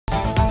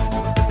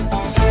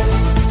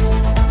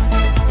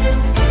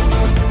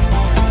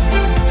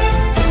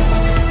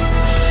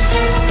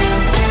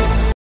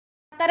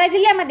सातारा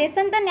जिल्ह्यामध्ये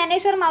संत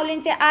ज्ञानेश्वर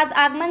माऊलींचे आज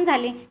आगमन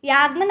झाले। या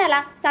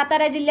आगमनाला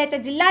सातारा जिल्ह्याच्या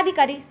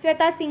जिल्हाधिकारी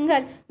श्वेता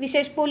सिंघल,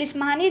 विशेष पोलीस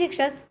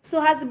महानिरीक्षक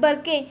सुहास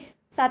बर्के,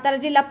 सातारा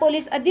जिल्हा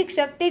पोलीस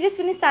अधीक्षक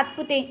तेजस्विनी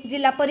सातपुते,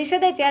 जिल्हा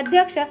परिषदेचे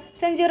अध्यक्ष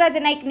संजीवराजे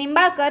नाईक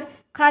निंबाळकर,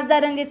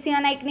 खासदार रणजितसिंह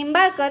नाईक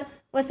निंबाळकर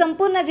व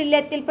संपूर्ण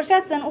जिल्ह्यातील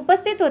प्रशासन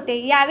उपस्थित होते।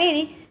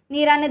 यावेळी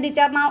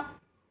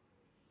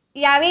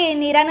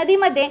नीरा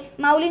नदीमध्ये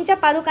माऊलींच्या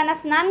पादुकांना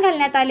स्नान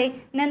घालण्यात आले।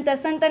 नंतर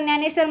संत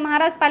ज्ञानेश्वर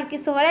महाराज पालखी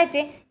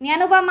सोहळ्याचे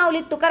ज्ञानोबा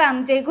माऊली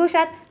तुकाराम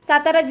जयघोषात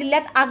सातारा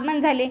जिल्ह्यात आगमन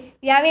झाले।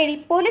 यावेळी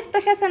पोलीस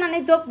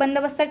प्रशासनाने चोख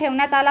बंदोबस्त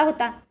ठेवण्यात आला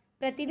होता।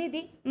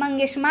 प्रतिनिधी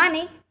मंगेश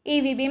माने,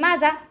 AVB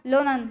माझा,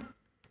 लोणंद।